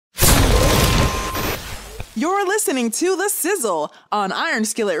You're listening to The Sizzle on Iron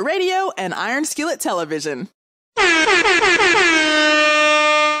Skillet Radio and Iron Skillet Television. All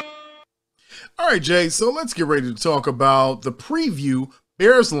right, Jay, so let's get ready to talk about the preview,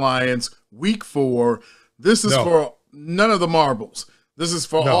 Bears-Lions, Week 4. This is for none of the marbles. This is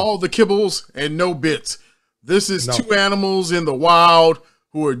for all the kibbles and no bits. This is two animals in the wild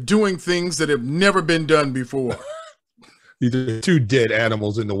who are doing things that have never been done before. These are two dead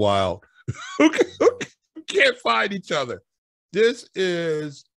animals in the wild who can't find each other. This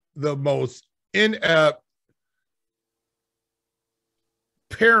is the most inept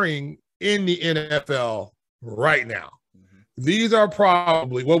pairing in the NFL right now. These are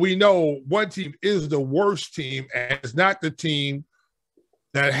probably, well, we know one team is the worst team, and it's not the team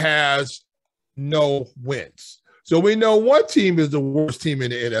that has no wins. So we know one team is the worst team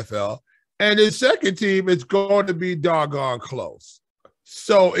in the NFL, and the second team is going to be doggone close.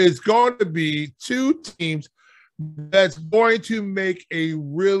 So it's going to be two teams that's going to make a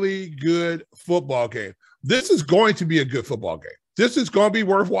really good football game. This is going to be a good football game. This is going to be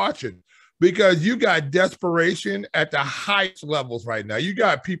worth watching because you got desperation at the highest levels right now. You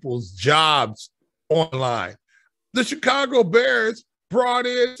got people's jobs online. The Chicago Bears brought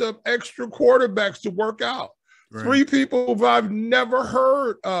in some extra quarterbacks to work out. Right. 3 people who I've never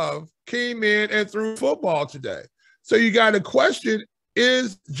heard of came in and threw football today. So you got to question,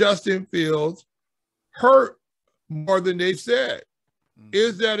 is Justin Fields hurt more than they said?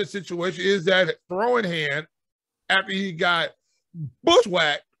 Is that a situation? Is that a throwing hand after he got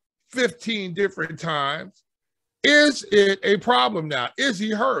bushwhacked 15 different times? Is it a problem now? Is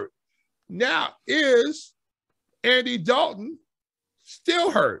he hurt? Now, is Andy Dalton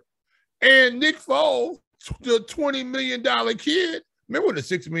still hurt? And Nick Foles, the $20 million kid, remember when the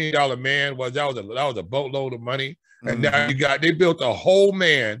 $6 million man was? That was a boatload of money. And now they built a whole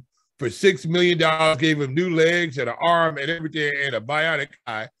man for $6 million, gave him new legs and an arm and everything and a bionic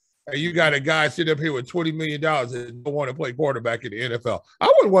eye. And you got a guy sitting up here with $20 million and don't want to play quarterback in the NFL. I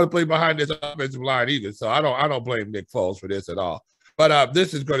wouldn't want to play behind this offensive line either. So I don't blame Nick Foles for this at all. But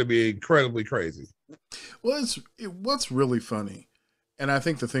this is going to be incredibly crazy. Well, what's really funny, and I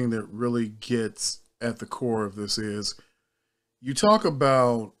think the thing that really gets at the core of this is you talk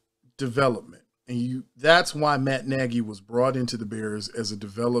about development, and that's why Matt Nagy was brought into the Bears as a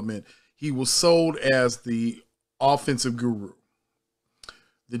development. He was sold as the offensive guru.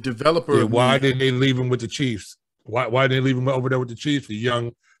 The developer. Yeah, why didn't they leave him with the Chiefs? Why didn't they leave him over there with the Chiefs, the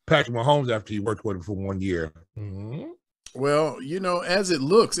young Patrick Mahomes, after he worked with him for 1 year? Well, as it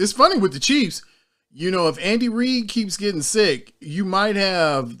looks, it's funny with the Chiefs. If Andy Reid keeps getting sick, you might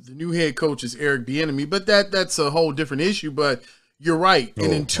have the new head coach is Eric Bieniemy, but that's a whole different issue. But you're right.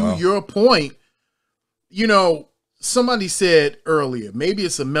 And then to your point, somebody said earlier, maybe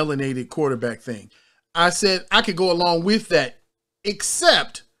it's a melanated quarterback thing. I said I could go along with that,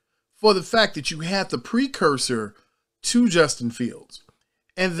 except for the fact that you had the precursor to Justin Fields.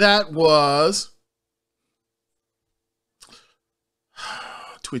 And that was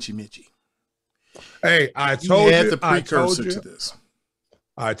Twitchy Mitchie. Hey, I told you. Had the precursor to this.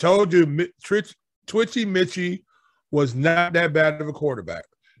 I told you Twitchy Mitchie was not that bad of a quarterback.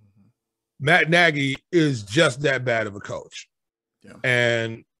 Matt Nagy is just that bad of a coach. Yeah.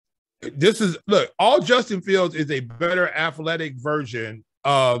 And all Justin Fields is a better athletic version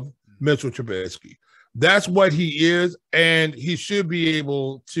of Mitchell Trubisky. That's what he is, and he should be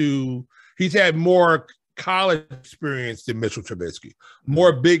able to. He's had more college experience than Mitchell Trubisky,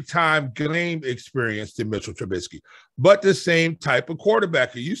 more big-time game experience than Mitchell Trubisky, but the same type of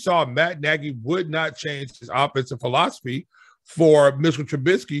quarterback. You saw Matt Nagy would not change his offensive philosophy for Mitchell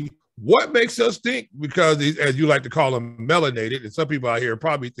Trubisky. What makes us think, because he's, as you like to call him, melanated, and some people out here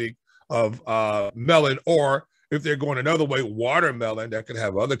probably think of melon, or if they're going another way, watermelon, that could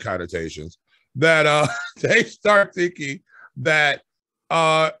have other connotations, that they start thinking that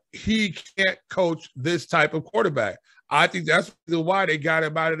he can't coach this type of quarterback. I think that's why they got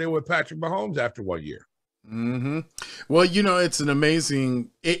him out of there with Patrick Mahomes after 1 year. Well, it's an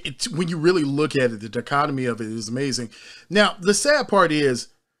amazing, when you really look at it, the dichotomy of it is amazing. Now, the sad part is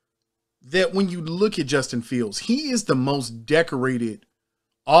that when you look at Justin Fields, he is the most decorated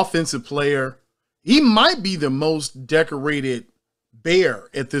offensive player. He might be the most decorated Bear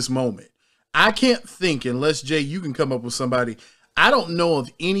at this moment. I can't think, unless, Jay, you can come up with somebody. I don't know of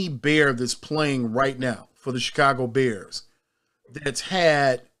any Bear that's playing right now for the Chicago Bears that's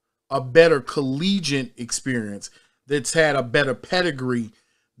had a better collegiate experience, that's had a better pedigree.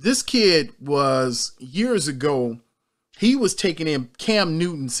 This kid was, years ago, he was taken in. Cam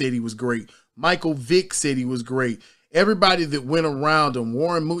Newton said he was great. Michael Vick said he was great. Everybody that went around him,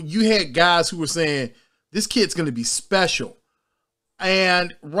 Warren Moon, you had guys who were saying, This kid's going to be special.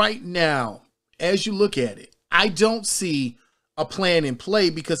 And right now, as you look at it, I don't see a plan in play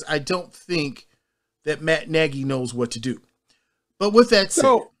because I don't think that Matt Nagy knows what to do. But with that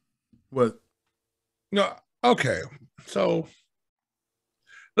said, what? No, okay. So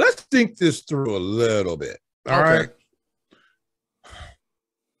let's think this through a little bit. All right.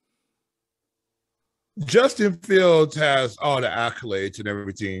 Justin Fields has all the accolades and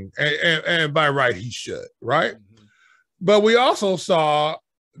everything, and by right, he should, right? Mm-hmm. But we also saw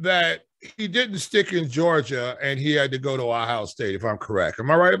that he didn't stick in Georgia and he had to go to Ohio State, if I'm correct. Am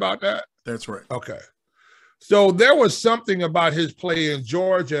I right about that? That's right. Okay. So there was something about his play in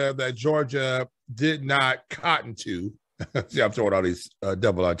Georgia that Georgia did not cotton to. See, I'm throwing all these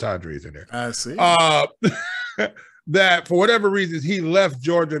double entendres in there. I see. That for whatever reasons, he left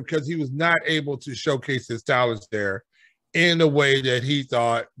Georgia because he was not able to showcase his talents there in the way that he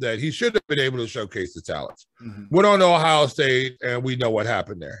thought that he should have been able to showcase his talents. Mm-hmm. Went on to Ohio State, and we know what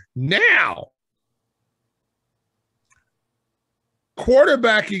happened there. Now,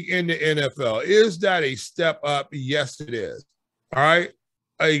 quarterbacking in the NFL, is that a step up? Yes, it is. All right?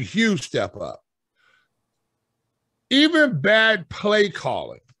 A huge step up. Even bad play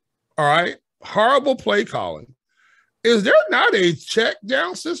calling, all right? Horrible play calling. Is there not a check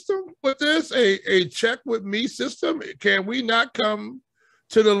down system with this? A check with me system? Can we not come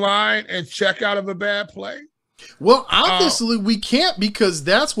to the line and check out of a bad play? Well, obviously we can't, because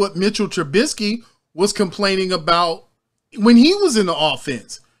that's what Mitchell Trubisky was complaining about when he was in the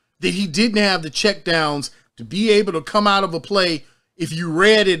offense, that he didn't have the check downs to be able to come out of a play. If you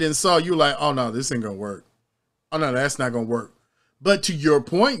read it and saw, you're like, oh no, this ain't gonna work. Oh no, that's not gonna work. But to your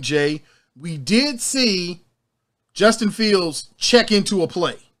point, Jay, we did see Justin Fields check into a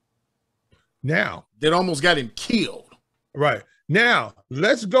play now that almost got him killed. Right. Now,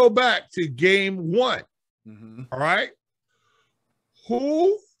 let's go back to game one. Mm-hmm. All right.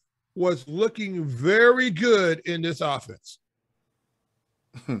 Who was looking very good in this offense?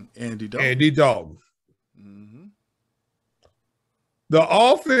 Andy Dalton. Andy Dalton. Mm-hmm. The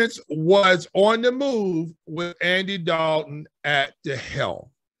offense was on the move with Andy Dalton at the helm.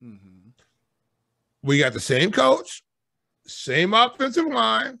 Mm-hmm. We got the same coach, same offensive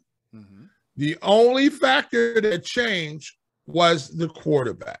line. Mm-hmm. The only factor that changed was the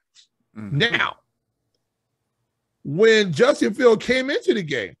quarterbacks. Mm-hmm. Now, when Justin Fields came into the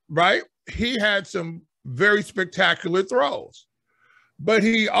game, right, he had some very spectacular throws, but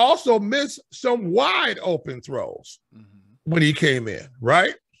he also missed some wide open throws when he came in,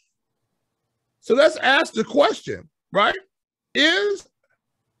 right? So let's ask the question, right? Is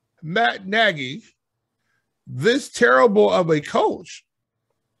Matt Nagy this terrible of a coach,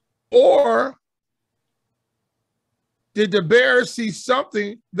 or did the Bears see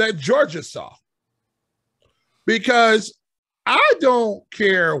something that Georgia saw? Because I don't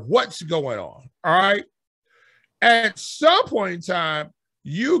care what's going on, all right? At some point in time,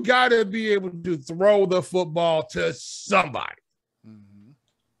 you got to be able to throw the football to somebody. Mm-hmm.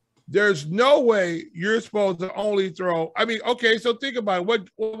 There's no way you're supposed to only throw. I mean, okay, so think about it.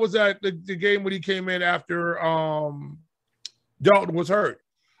 What was that, the game when he came in after Dalton was hurt?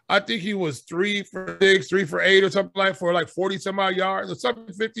 I think he was 3 for 6, 3 for 8 or something like, for like 40 some odd yards or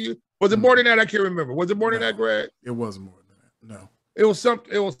something, 50. Was it more than that? I can't remember. Was it more than that, Greg? It wasn't more than that. No. It was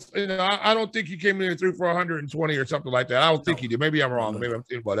something. It was, you know, I don't think he came in and threw for 120 or something like that. I don't think he did. Maybe I'm wrong. Maybe I'm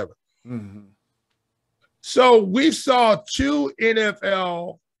thinking whatever. Mm-hmm. So we saw 2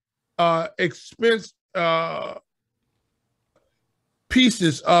 NFL expense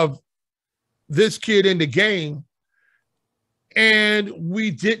pieces of this kid in the game, and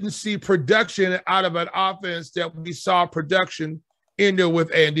we didn't see production out of an offense that we saw production in there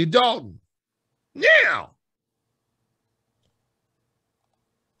with Andy Dalton. Now,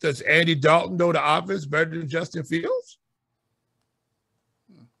 does Andy Dalton know the offense better than Justin Fields?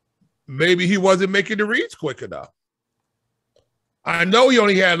 Maybe he wasn't making the reads quick enough. I know he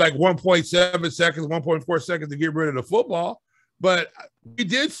only had like 1.7 seconds, 1.4 seconds to get rid of the football, but we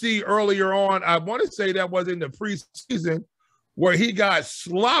did see earlier on, I want to say that was in the preseason, where he got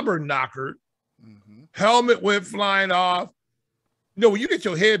slobber knockered. Mm-hmm. Helmet went flying off. You know, when you get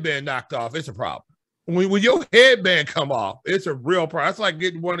your headband knocked off, it's a problem. When your headband come off, it's a real problem. That's like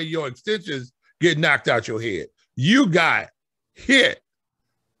getting one of your extensions get knocked out your head. You got hit.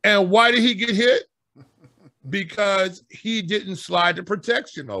 And why did he get hit? Because he didn't slide the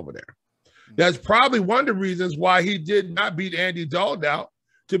protection over there. That's probably one of the reasons why he did not beat Andy Dalton out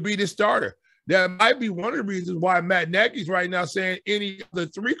to be the starter. That might be one of the reasons why Matt Nagy's right now saying any of the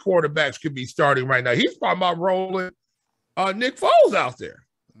 3 quarterbacks could be starting right now. He's talking about rolling Nick Foles out there.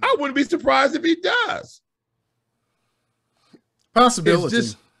 I wouldn't be surprised if he does. Possibility.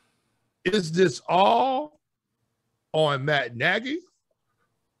 Is this all on Matt Nagy?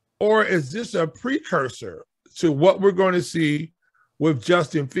 Or is this a precursor to what we're going to see with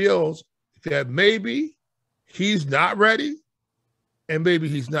Justin Fields, that maybe he's not ready and maybe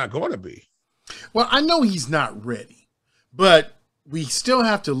he's not going to be? Well, I know he's not ready, but we still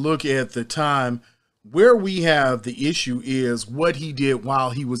have to look at the time where we have the issue is what he did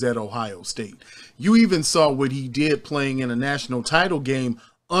while he was at Ohio State. You even saw what he did playing in a national title game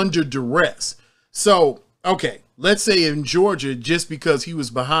under duress. So, okay, let's say in Georgia, just because he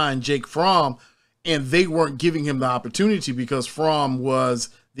was behind Jake Fromm and they weren't giving him the opportunity because Fromm was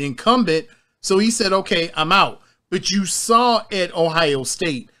the incumbent, so he said, okay, I'm out. But you saw at Ohio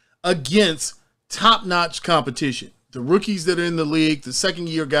State against top-notch competition, the rookies that are in the league, the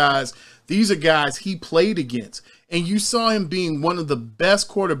second-year guys, these are guys he played against. And you saw him being one of the best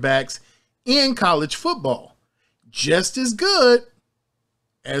quarterbacks in college football. Just as good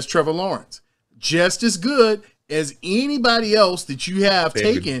as Trevor Lawrence. Just as good as anybody else that you have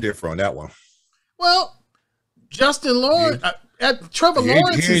taken. Different on that one. Well, Justin Lawrence, Trevor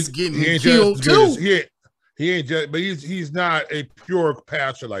Lawrence is getting killed too. He ain't just, but he's not a pure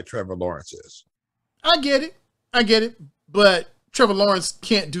passer like Trevor Lawrence is. I get it. But Trevor Lawrence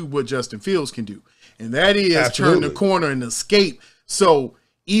can't do what Justin Fields can do. And that is turn the corner and escape. So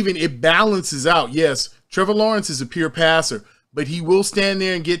even it balances out. Yes, Trevor Lawrence is a pure passer, but he will stand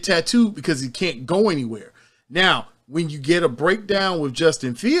there and get tattooed because he can't go anywhere. Now, when you get a breakdown with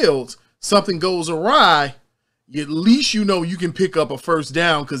Justin Fields, something goes awry, at least you know you can pick up a first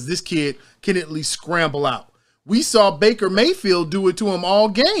down because this kid can at least scramble out. We saw Baker Mayfield do it to him all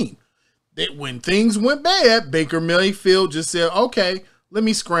game. That when things went bad, Baker Mayfield just said, okay, let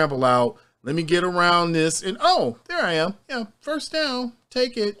me scramble out. Let me get around this. And, oh, there I am. Yeah, first down.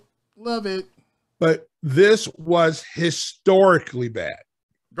 Take it. Love it. But this was historically bad.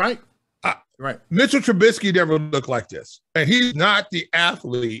 Right. Right. Mitchell Trubisky never looked like this. And he's not the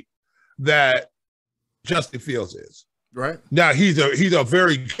athlete that Justin Fields is. Right. Now, he's a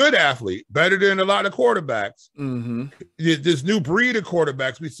very good athlete, better than a lot of quarterbacks. Mm-hmm. This new breed of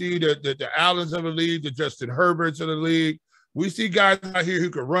quarterbacks, we see the Allens of the league, the Justin Herberts of the league. We see guys out here who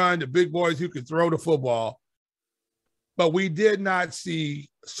can run, the big boys who can throw the football. But we did not see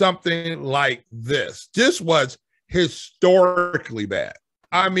something like this. This was historically bad.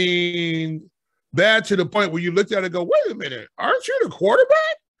 I mean, bad to the point where you looked at it and go, wait a minute, aren't you the quarterback?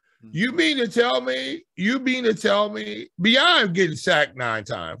 You mean to tell me beyond getting sacked 9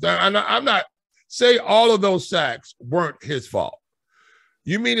 times? I'm not say all of those sacks weren't his fault.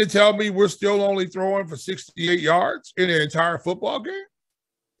 You mean to tell me we're still only throwing for 68 yards in an entire football game?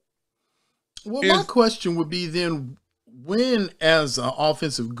 Well, my question would be then, when as an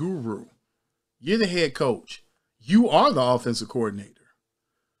offensive guru, you're the head coach, you are the offensive coordinator,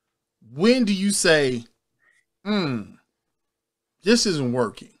 when do you say, this isn't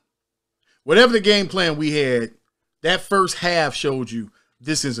working? Whatever the game plan we had, that first half showed you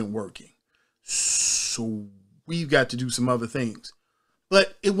this isn't working. So we've got to do some other things.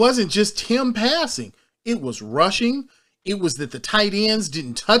 But it wasn't just him passing. It was rushing. It was that the tight ends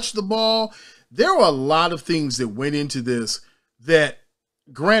didn't touch the ball. There were a lot of things that went into this that,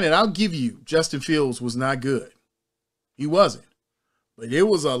 granted, I'll give you, Justin Fields was not good. He wasn't. But there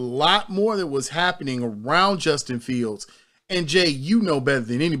was a lot more that was happening around Justin Fields. And Jay, you know better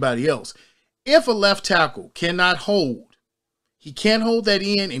than anybody else. If a left tackle cannot hold, he can't hold that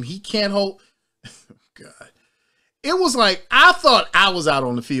in, and he can't hold. God. It was like, I thought I was out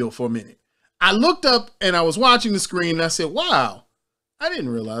on the field for a minute. I looked up and I was watching the screen and I said, wow, I didn't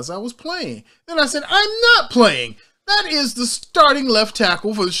realize I was playing. Then I said, I'm not playing. That is the starting left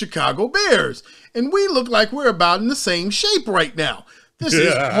tackle for the Chicago Bears. And we look like we're about in the same shape right now. This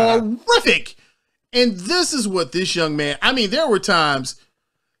is horrific. And this is what this young man, I mean, there were times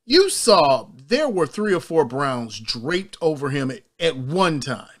you saw there were 3 or 4 Browns draped over him at one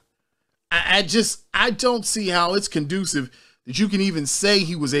time. I don't see how it's conducive that you can even say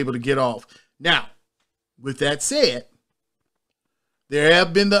he was able to get off. Now, with that said, there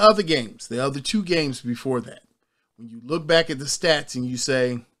have been the other games, the other 2 games before that. When you look back at the stats and you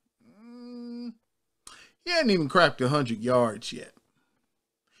say, he hadn't even cracked 100 yards yet.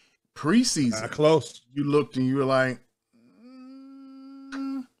 Preseason, not close. You looked and you were like,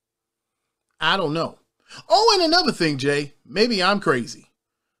 I don't know. Oh, and another thing, Jay, maybe I'm crazy,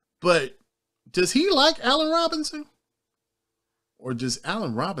 but does he like Allen Robinson? Or does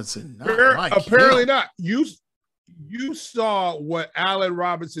Allen Robinson not like apparently him? Not. You saw what Allen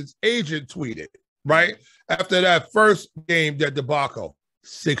Robinson's agent tweeted, right? After that first game, that debacle.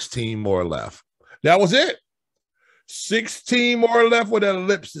 16 more left. That was it. 16 more left with an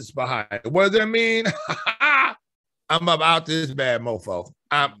ellipsis behind it. What does that mean? I'm about this bad mofo.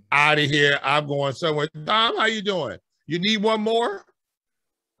 I'm out of here. I'm going somewhere. Tom, how you doing? You need one more?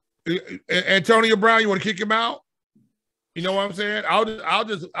 Antonio Brown, you want to kick him out? You know what I'm saying? I'll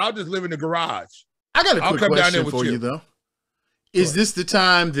just live in the garage. I got a quick question for you though. Is this the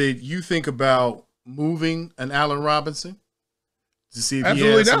time that you think about moving an Allen Robinson to see if he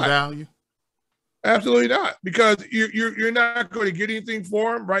has some value? Absolutely not, because you're not going to get anything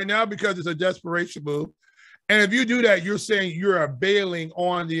for him right now because it's a desperation move. And if you do that, you're saying you're bailing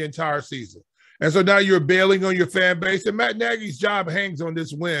on the entire season. And so now you're bailing on your fan base. And Matt Nagy's job hangs on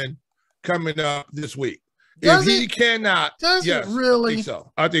this win coming up this week. Does if he cannot, does yes, it really?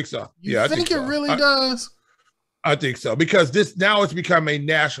 I think so. You think it really does? I think so, because this now it's become a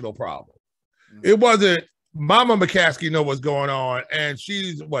national problem. It wasn't Mama McCaskey know what's going on, and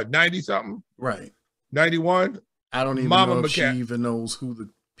she's what, 90-something? Right. 91? I don't even know if she even knows who the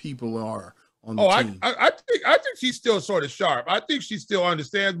people are on the team. I think she's still sort of sharp. I think she still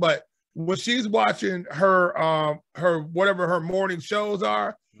understands, but when she's watching her whatever her morning shows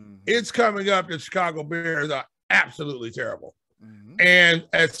are, it's coming up that Chicago Bears are absolutely terrible. And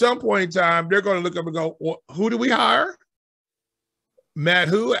at some point in time, they're going to look up and go, well, who do we hire? Matt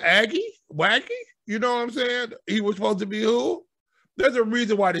who? Aggie? Waggy? You know what I'm saying? He was supposed to be who? There's a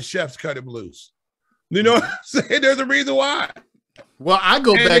reason why the chefs cut him loose. You know what I'm saying? There's a reason why. Well, I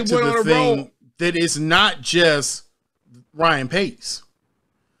go back to the thing that it's not just Ryan Pace.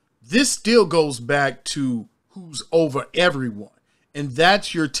 This still goes back to who's over everyone, and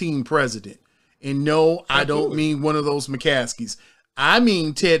that's your team president. And no, I don't mean one of those McCaskies. I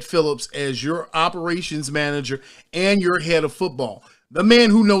mean Ted Phillips as your operations manager and your head of football. The man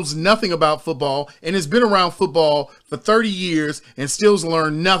who knows nothing about football and has been around football for 30 years and still's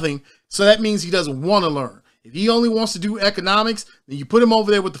learned nothing. So that means he doesn't want to learn. If he only wants to do economics, then you put him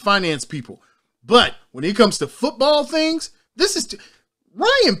over there with the finance people. But when it comes to football things,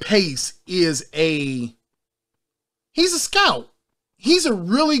 Ryan Pace is he's a scout. He's a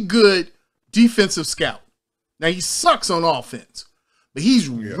really good defensive scout. Now he sucks on offense, but he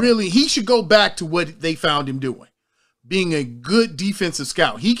should go back to what they found him doing, being a good defensive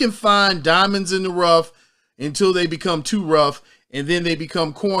scout. He can find diamonds in the rough until they become too rough, and then they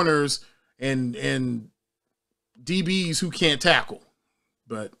become corners and DBs who can't tackle.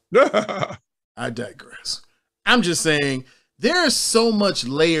 But I digress. I'm just saying there's so much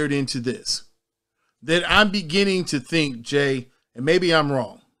layered into this that I'm beginning to think, Jay, and maybe I'm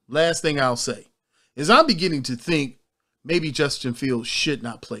wrong. Last thing I'll say is I'm beginning to think maybe Justin Fields should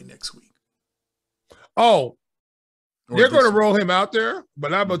not play next week. Oh, they're going to roll him out there,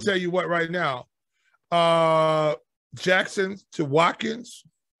 but I'm going to tell you what right now. Jackson to Watkins,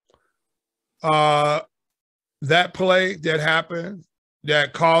 that play that happened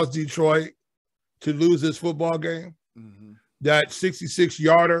that caused Detroit to lose this football game, that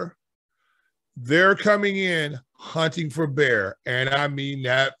 66-yarder, they're coming in hunting for bear, and I mean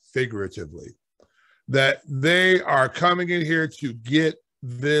that figuratively, that they are coming in here to get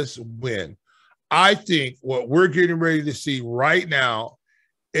this win. I think what we're getting ready to see right now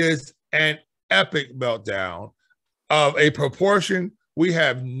is an epic meltdown of a proportion we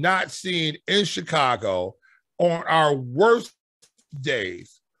have not seen in Chicago on our worst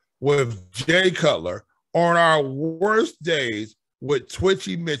days with Jay Cutler, on our worst days with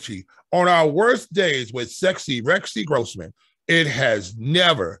Twitchy Mitchie, on our worst days with Sexy Rexy Grossman. It has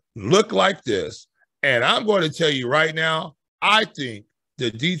never looked like this. And I'm going to tell you right now, I think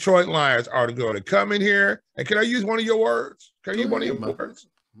the Detroit Lions are going to come in here. And can I use one of your words? Can I use one of your words?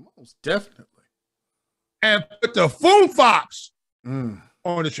 Most definitely. And put the Foom Fox on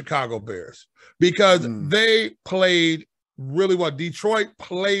the Chicago Bears, because they played really well. Detroit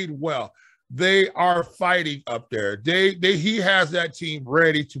played well. They are fighting up there. He has that team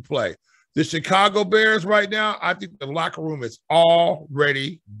ready to play. The Chicago Bears right now, I think the locker room is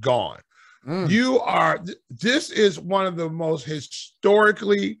already gone. This is one of the most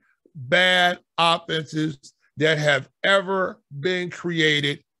historically bad offenses that have ever been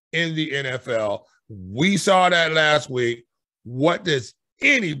created in the NFL. We saw that last week. What does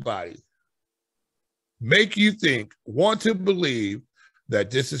anybody make you want to believe that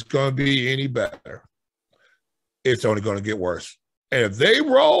this is going to be any better? It's only going to get worse. And if they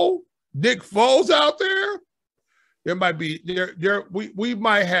roll Nick Foles out there, there might be we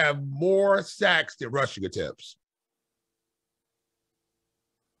might have more sacks than rushing attempts.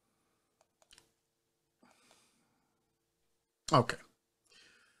 Okay.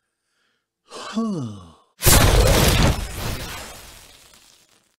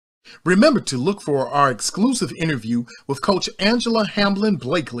 Remember to look for our exclusive interview with Coach Angela Hamblin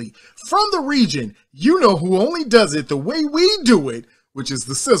Blakely from the region. You know who only does it the way we do it, which is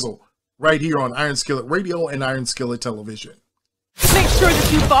the Sizzle, right here on Iron Skillet Radio and Iron Skillet Television. Make sure that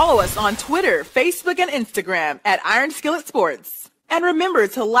you follow us on Twitter, Facebook, and Instagram at Iron Skillet Sports. And remember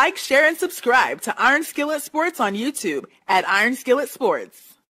to like, share, and subscribe to Iron Skillet Sports on YouTube at Iron Skillet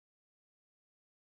Sports.